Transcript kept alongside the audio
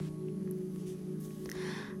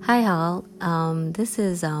Hi, all. This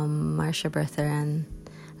is Marcia Berther, and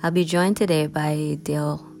I'll be joined today by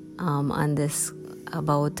Dale on this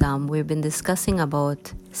about. We've been discussing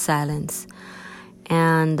about silence,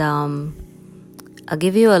 and I'll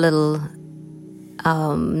give you a little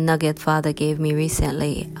nugget Father gave me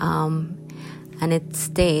recently, and it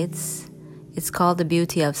states it's called the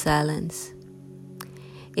beauty of silence.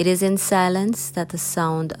 It is in silence that the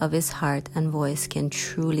sound of his heart and voice can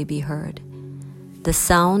truly be heard. The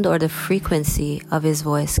sound or the frequency of his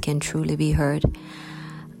voice can truly be heard.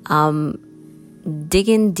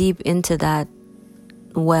 Digging deep into that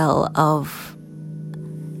well of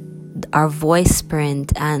our voice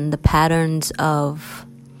print and the patterns of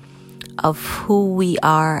who we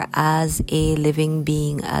are as a living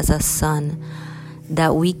being, as a son,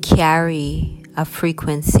 that we carry a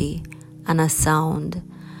frequency and a sound,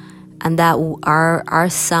 and that our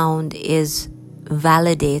sound is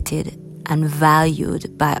validated and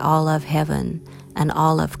valued by all of heaven and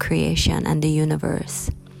all of creation and the universe.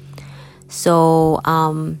 So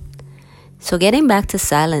getting back to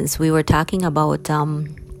silence, we were talking about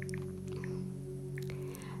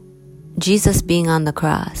Jesus being on the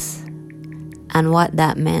cross and what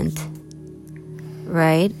that meant,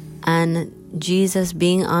 right? And Jesus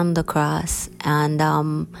being on the cross, and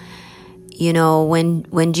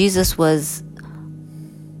when Jesus was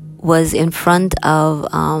in front of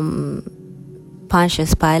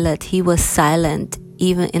Pontius Pilate, he was silent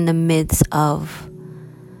even in the midst of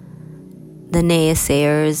the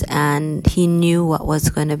naysayers, and he knew what was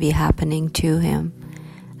going to be happening to him.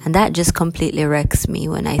 And that just completely wrecks me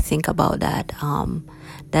when I think about that.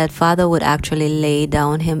 That Father would actually lay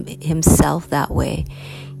down himself that way.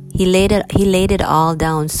 He laid it all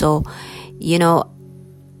down. So,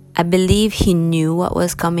 I believe he knew what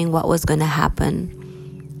was coming, what was going to happen.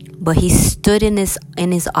 But he stood in his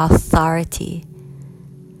authority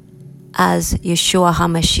as Yeshua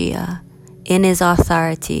HaMashiach, in his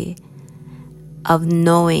authority of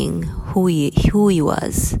knowing who he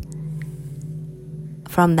was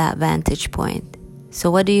from that vantage point.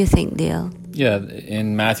 So what do you think, Dale? Yeah,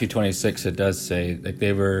 in Matthew 26, it does say that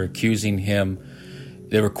they were accusing him.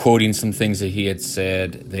 They were quoting some things that he had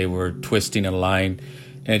said. They were twisting a line.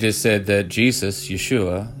 And it just said that Jesus,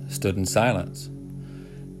 Yeshua, stood in silence.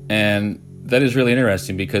 And that is really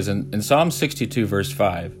interesting because in Psalm 62, verse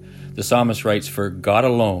 5, the psalmist writes, "For God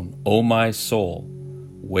alone, O my soul,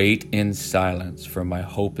 wait in silence, for my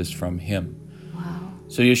hope is from him." Wow.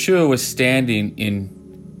 So Yeshua was standing in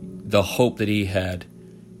the hope that he had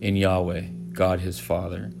in Yahweh, God his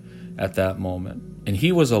Father, at that moment. And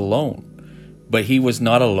he was alone, but he was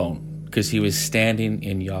not alone because he was standing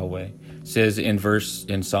in Yahweh. It says in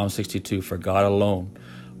Psalm 62, "For God alone,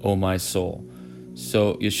 O my soul."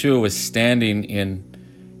 So Yeshua was standing in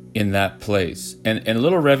that place. And a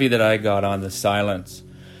little review that I got on the silence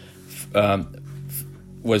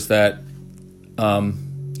was that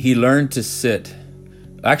he learned to sit.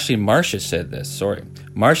 Actually, Marcia said this,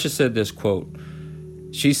 Marcia said this quote.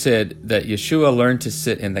 She said that Yeshua learned to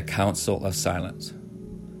sit in the council of silence.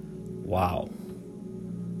 Wow.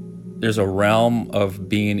 There's a realm of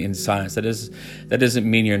being in silence. That doesn't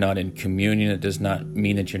mean you're not in communion. It does not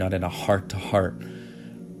mean that you're not in a heart-to-heart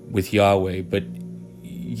with Yahweh, but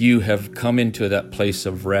you have come into that place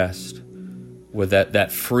of rest with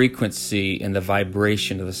that frequency and the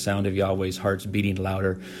vibration of the sound of Yahweh's heart's beating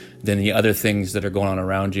louder than the other things that are going on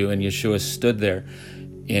around you. And Yeshua stood there,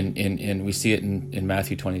 and we see it in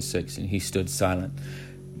Matthew 26, and he stood silent.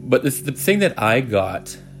 But the thing that I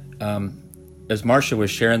got, as Marcia was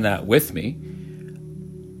sharing that with me,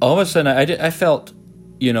 all of a sudden I felt,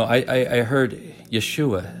 I heard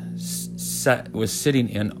Yeshua was sitting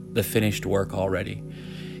in the finished work already.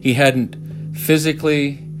 He hadn't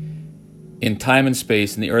physically, in time and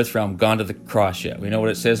space, in the earth realm, gone to the cross yet. We know what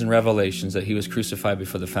it says in Revelations, that he was crucified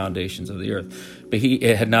before the foundations of the earth. But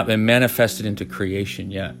it had not been manifested into creation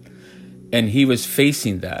yet. And he was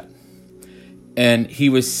facing that. And he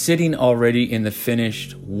was sitting already in the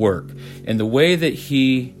finished work. And the way that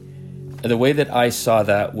I saw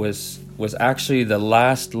that was actually the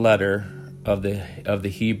last letter of the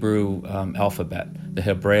Hebrew alphabet, the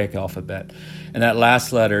Hebraic alphabet. And that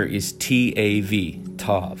last letter is T-A-V,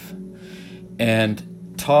 Tav. And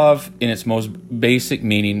Tav, in its most basic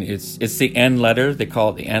meaning, it's the end letter. They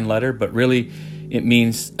call it the end letter, but really it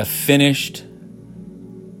means a finished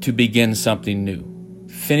to begin something new.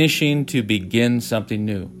 Finishing to begin something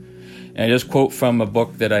new. And I just quote from a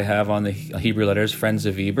book that I have on the Hebrew letters, Friends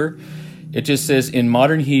of Eber. It just says, in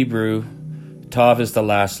modern Hebrew, Tav is the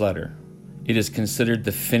last letter. It is considered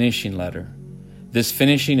the finishing letter. This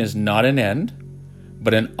finishing is not an end,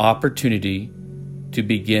 but an opportunity to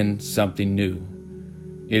begin something new.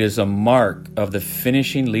 It is a mark of the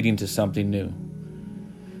finishing leading to something new.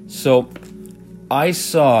 So I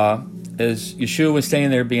saw, as Yeshua was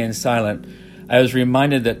standing there being silent, I was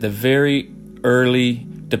reminded that the very early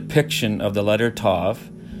depiction of the letter Tav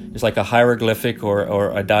is like a hieroglyphic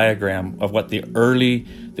or a diagram of what the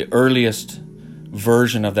earliest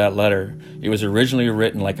version of that letter. It was originally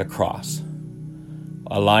written like a cross,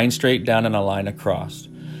 a line straight down and a line across,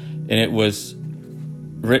 and it was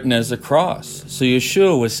written as a cross. So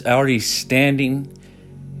Yeshua was already standing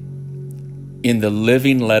in the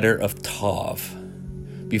living letter of Tav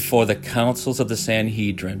before the councils of the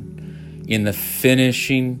Sanhedrin in the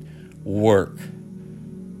finishing work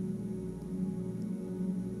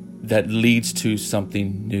that leads to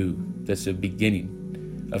something new. That's the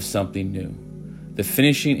beginning of something new. The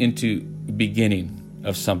finishing into beginning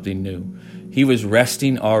of something new. He was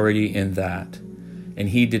resting already in that. And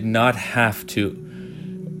he did not have to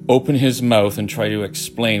open his mouth and try to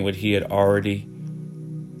explain what he had already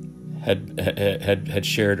had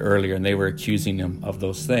shared earlier, and they were accusing him of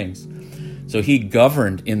those things. So he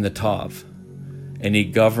governed in the Tav, and he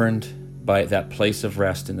governed by that place of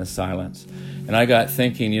rest in the silence. And I got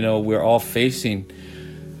thinking, we're all facing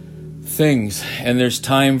things, and there's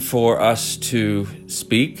time for us to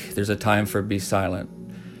speak. There's a time for be silent.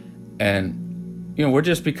 And, we're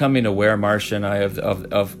just becoming aware, Marcia and I,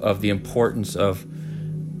 of the importance of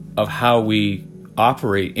how we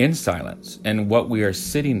operate in silence and what we are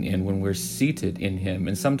sitting in when we're seated in Him.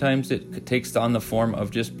 And sometimes it takes on the form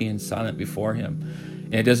of just being silent before Him.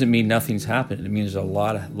 And it doesn't mean nothing's happened. It means a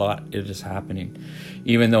lot it is happening,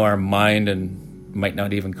 even though our mind might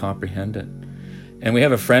not even comprehend it. And we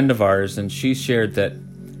have a friend of ours, and she shared that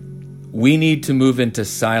we need to move into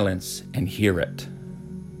silence and hear it.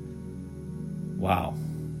 Wow.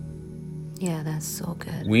 Yeah, that's so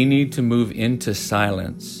good. We need to move into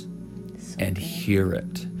silence and hear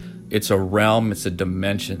it. It's a realm, it's a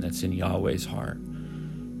dimension that's in Yahweh's heart.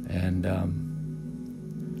 And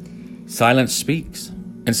silence speaks.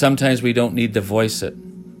 And sometimes we don't need to voice it.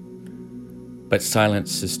 But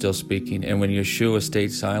silence is still speaking. And when Yeshua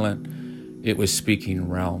stayed silent, it was speaking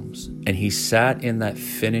realms. And he sat in that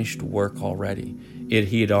finished work already.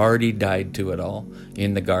 He had already died to it all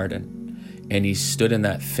in the garden. And he stood in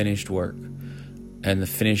that finished work. And the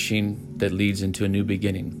finishing that leads into a new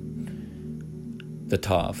beginning. The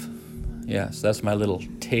Tav. Yes, that's my little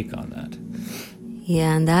take on that.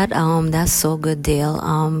 Yeah, and that's so good, Dale.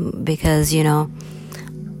 Because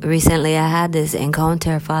recently I had this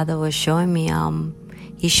encounter. Father was showing me.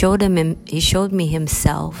 He showed me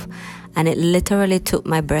himself, and it literally took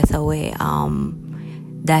my breath away.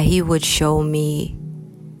 That he would show me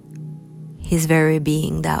his very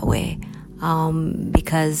being that way,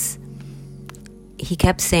 because he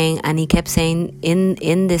kept saying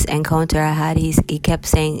in this encounter I had, he kept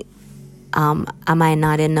saying, am I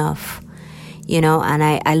not enough? And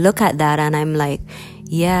I look at that and I'm like,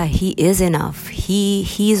 yeah, he is enough.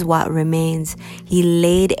 He's what remains. He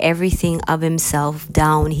laid everything of himself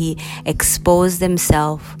down. He exposed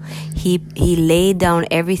himself. He laid down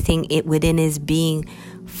everything within his being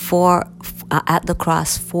at the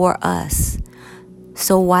cross for us.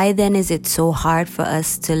 So why then is it so hard for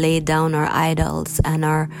us to lay down our idols and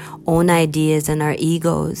our own ideas and our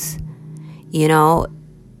egos?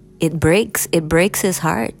 It breaks his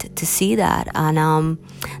heart to see that. And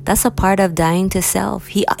that's a part of dying to self.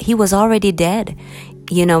 He was already dead,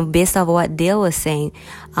 based off what Dale was saying.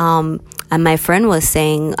 And my friend was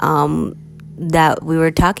saying that we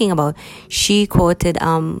were talking about. She quoted,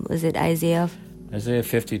 was it Isaiah? Isaiah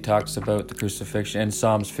 50 talks about the crucifixion, and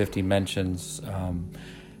Psalms 50 mentions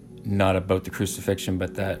not about the crucifixion,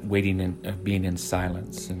 but that waiting and being in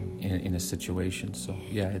silence in a situation. So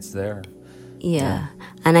yeah, it's there. Yeah.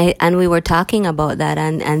 And we were talking about that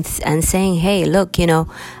and saying, hey, look,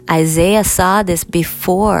 Isaiah saw this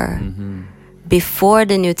before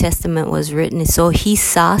the New Testament was written. So he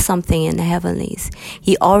saw something in the heavenlies.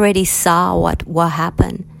 He already saw what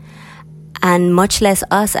happened. And much less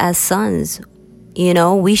us as sons,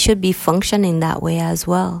 we should be functioning that way as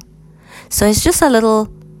well. So it's just a little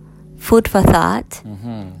food for thought.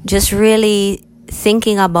 Just really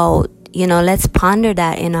thinking about, let's ponder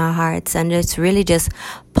that in our hearts, and let's really just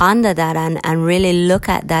ponder that and really look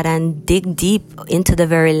at that and dig deep into the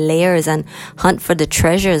very layers and hunt for the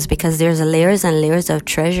treasures, because there's layers and layers of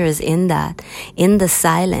treasures in that, in the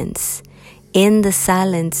silence. In the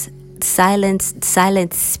silence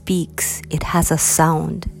speaks. It has a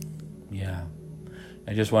sound. Yeah.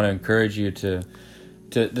 I just want to encourage you to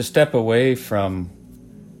step away from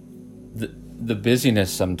the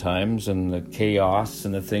busyness sometimes and the chaos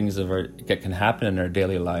and the things that can happen in our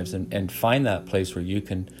daily lives, and find that place where you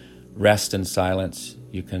can rest in silence.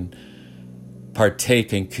 You can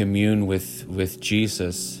partake and commune with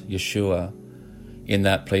Jesus, Yeshua, in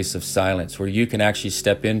that place of silence, where you can actually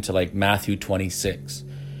step into like Matthew 26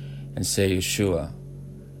 and say, Yeshua,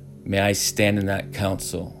 may I stand in that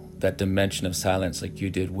counsel, that dimension of silence, like you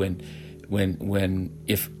did when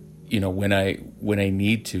I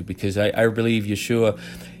need to, because I believe Yeshua,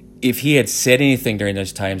 if he had said anything during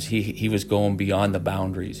those times, he was going beyond the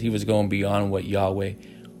boundaries. He was going beyond what Yahweh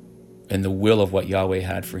and the will of what Yahweh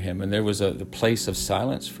had for him. And there was the place of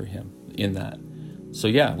silence for him in that. So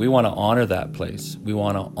yeah, we want to honor that place. We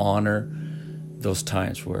want to honor those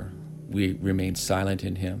times where we remain silent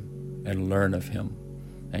in him and learn of him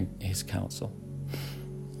and his counsel.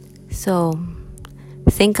 So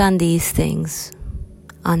think on these things,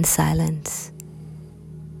 on silence,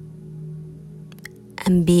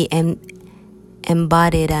 and be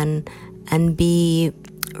embodied and be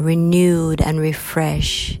renewed and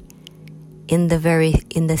refreshed in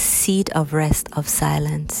the seat of rest of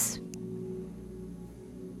silence.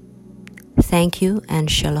 Thank you and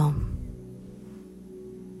shalom.